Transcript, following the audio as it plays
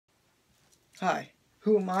Hi,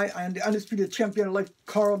 who am I? I am the undisputed champion of life,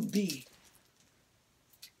 Carl D.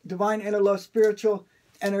 Divine inner love, spiritual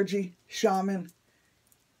energy, shaman,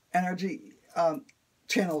 energy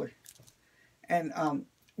channeler. And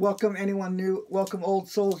welcome anyone new, welcome old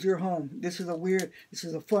souls, your home. This is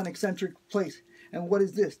a fun, eccentric place. And what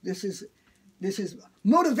is this? This is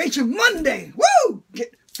Motivation Monday. Woo!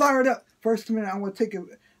 Get fired up. First minute, I want to take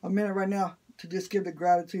a minute right now to just give the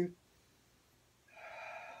gratitude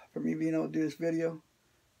for me being able to do this video,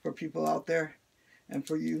 for people out there, and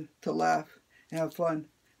for you to laugh and have fun.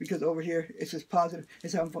 Because over here, it's just positive.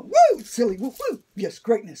 It's having fun. Woo! Silly. Woo! Woo! Yes,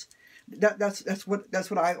 greatness. That's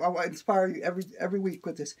what I inspire you every week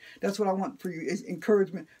with this. That's what I want for you, is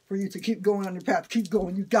encouragement for you to keep going on your path. Keep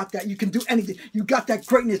going. You got that. You can do anything. You got that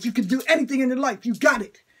greatness. You can do anything in your life. You got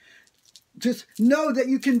it. Just know that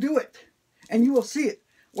you can do it, and you will see it.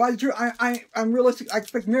 Why is it true? I'm realistic. I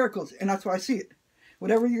expect miracles, and that's why I see it.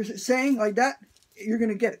 Whatever you're saying like that, you're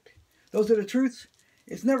gonna get it. Those are the truths.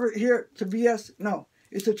 It's never here to BS. No.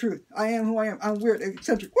 It's the truth. I am who I am. I'm weird,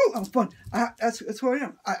 eccentric. Woo! I'm fun. That's who I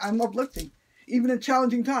am. I'm uplifting, even in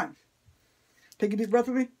challenging times. Take a deep breath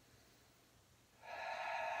with me.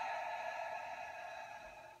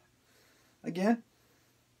 Again.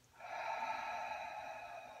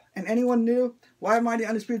 And anyone new, why am I the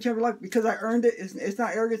undisputed champion of life? Because I earned it. It's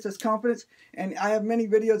not arrogance, it's confidence. And I have many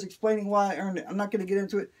videos explaining why I earned it. I'm not going to get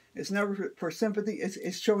into it. It's never for sympathy.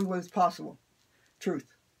 It's showing what is possible. Truth.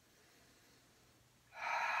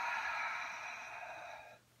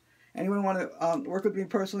 Anyone want to work with me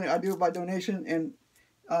personally? I do it by donation, and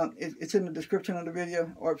it's in the description of the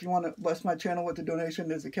video. Or if you want to bless my channel with the donation,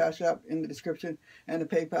 there's the Cash App in the description, and the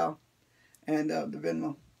PayPal, and the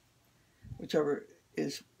Venmo, whichever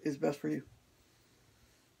is best for you.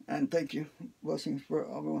 And thank you, blessings for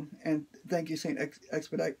everyone, and thank you, Saint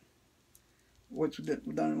Expedite, what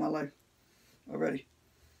you've done in my life already.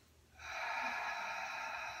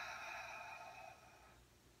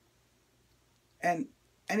 And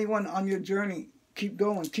anyone on your journey, keep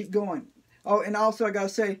going, keep going. Oh, and also I gotta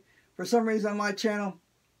say, for some reason on my channel,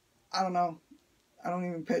 I don't know, I don't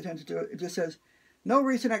even pay attention to it. It just says, no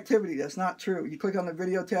recent activity. That's not true. You click on the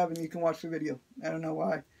video tab and you can watch the video. I don't know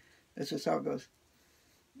why. That's just how it goes.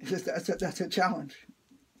 It's just, that's a challenge.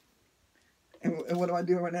 And what am I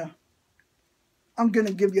doing right now? I'm going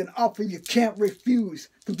to give you an offer you can't refuse,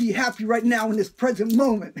 to be happy right now in this present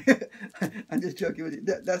moment. I'm just joking with you.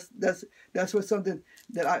 That's what something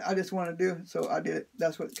that I just want to do, so I did it.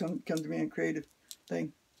 That's what comes to me in creative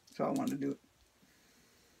thing, so I wanted to do it.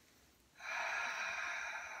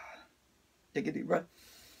 Take a deep breath.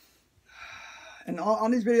 And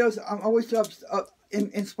on these videos, I'm always to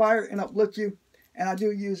inspire and uplift you, and I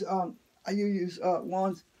do use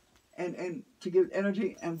wands and to give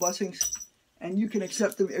energy and blessings. And you can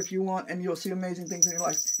accept them if you want, and you'll see amazing things in your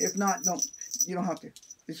life. If not, you don't have to.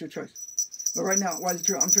 It's your choice. But right now, why is it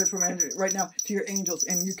true? I'm transferring my energy right now to your angels,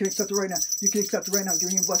 and you can accept it right now. You can accept it right now,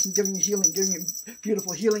 giving you blessings, giving you healing, giving you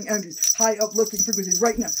beautiful healing energies, high uplifting frequencies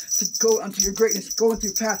right now to go onto your greatness, go into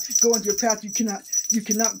your path, go into your path. You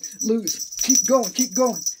cannot lose. Keep going, keep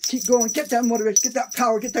going, keep going. Get that motivation, get that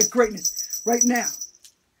power, get that greatness right now.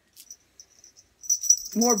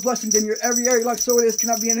 More blessings in your every area of life, so it is,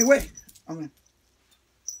 cannot be any way. Amen.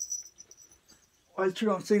 Why is it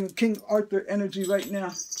true? I'm seeing King Arthur energy right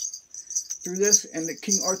now through this, and the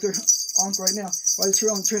King Arthur Ankh right now. Why is it true?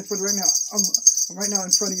 I'm transported right now. I'm right now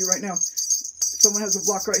in front of you right now. Someone has a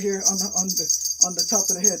block right here on the top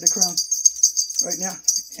of the head, the crown, right now,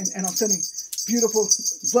 and I'm sending beautiful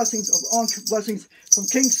blessings of Ankh, blessings from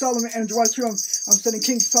King Solomon energy. Why is it true? I'm sending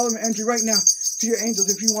King Solomon energy right now to your angels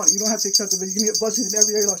if you want it. You don't have to accept it, but you can get blessings in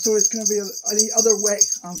every area of life. So it's going to be any other way.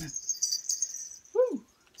 Amen. Woo.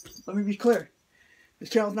 Let me be clear. This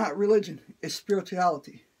channel is not religion. It's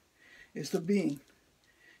spirituality. It's the being.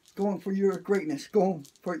 Going for your greatness. Going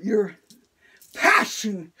for your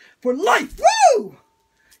passion for life. Woo!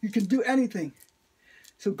 You can do anything.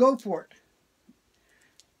 So go for it.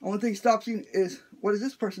 Only thing that stops you is, what does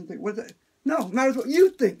this person think? What is that? No, it matters what you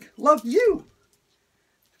think. Love you.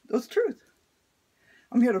 That's the truth.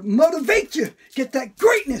 I'm here to motivate you. Get that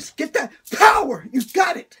greatness. Get that power. You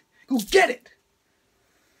got it. Go get it.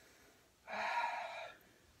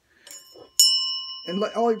 And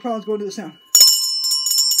let all your problems go into the sound.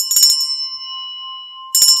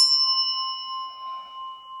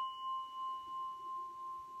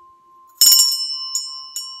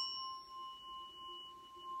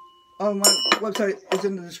 Oh, my website is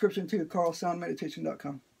in the description too,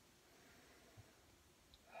 carlsoundmeditation.com.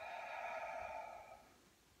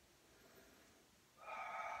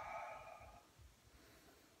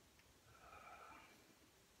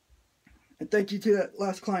 And thank you to that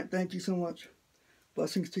last client. Thank you so much.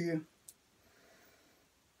 Blessings to you.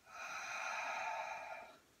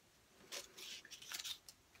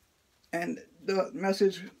 And the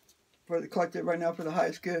message for the collective right now, for the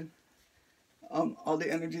highest good, all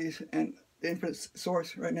the energies and the infinite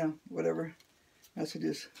source right now, whatever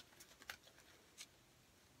messages.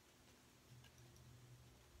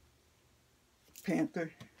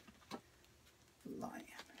 Panther, lion.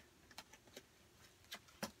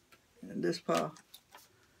 And this pile,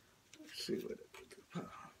 let's see what it,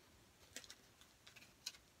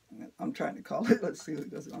 I'm trying to call it. Let's see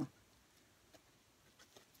what goes on.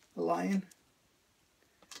 A lion.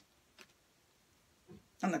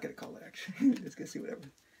 I'm not going to call it, actually. Just going to see whatever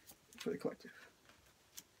for the collective.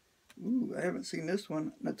 Ooh, I haven't seen this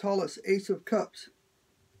one. Natalis, Ace of Cups.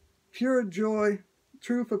 Pure joy,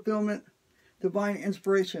 true fulfillment, divine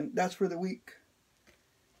inspiration. That's for the week.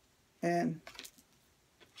 And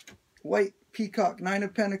White Peacock, Nine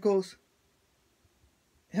of Pentacles.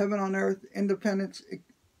 Heaven on Earth, independence,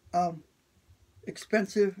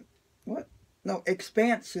 expansive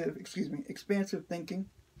thinking.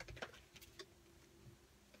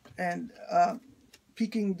 And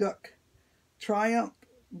Peking Duck, triumph,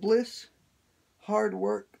 bliss, hard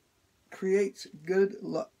work creates good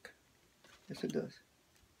luck. Yes, it does.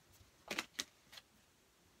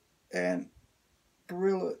 And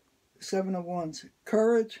Gorilla, Seven of Wands,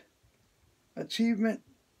 courage, achievement,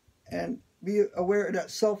 and be aware of that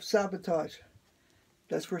self-sabotage.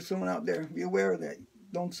 That's for someone out there. Be aware of that.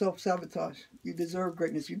 Don't self-sabotage. You deserve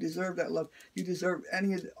greatness. You deserve that love. You deserve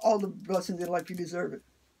all the blessings in life. You deserve it.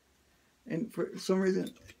 And for some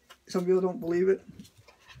reason, some people don't believe it.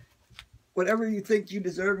 Whatever you think you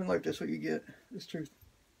deserve in life, that's what you get. It's truth.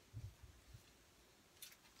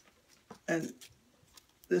 And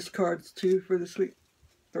this card's 2 for this week.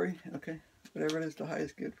 3? Okay. Whatever it is, the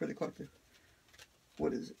highest good for the collective.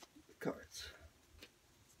 What is it? Cards.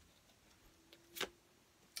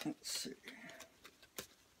 Let's see.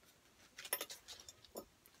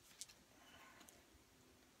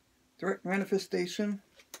 Direct manifestation,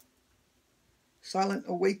 silent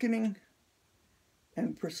awakening,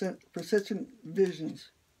 and persistent visions.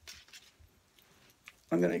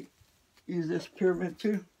 I'm going to use this pyramid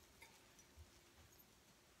too.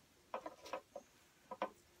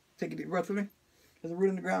 Take a deep breath with me. There's a root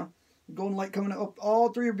in the ground. Golden light coming up all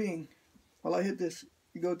through your being. While I hit this,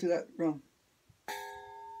 you go to that realm.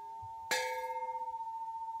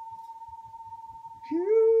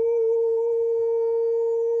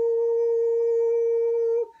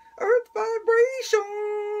 Earth vibrations.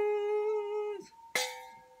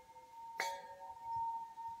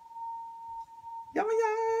 Yummy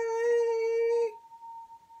yay.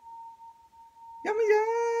 Yummy yay.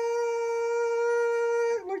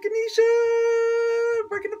 Look at Nisha.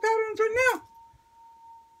 Breaking the patterns right now.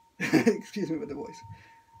 Excuse me with the voice.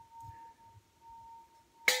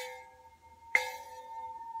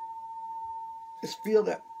 Just feel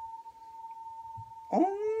that.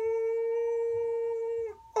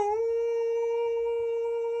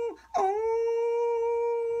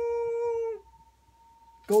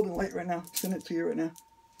 Golden light right now. Send it to you right now.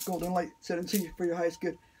 Golden light. Send it to you for your highest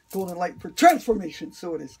good. Golden light for transformation.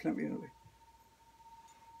 So it is. Cannot be another way.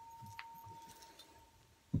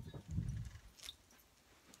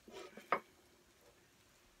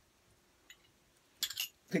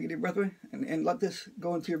 Take a deep breath away and let this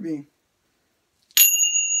go into your being.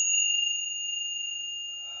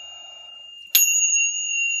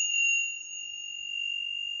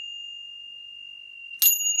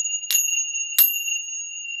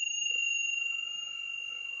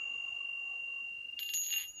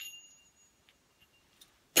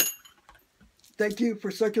 Thank you for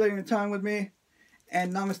circulating the time with me,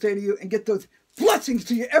 and namaste to you, and get those blessings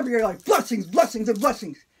to you every year, like blessings, blessings, and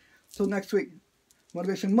blessings. Till next week,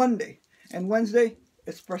 Motivation Monday, and Wednesday,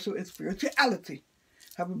 Espresso and Spirituality.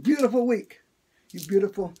 Have a beautiful week, you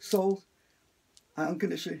beautiful souls. I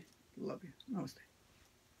unconditionally love you. Namaste.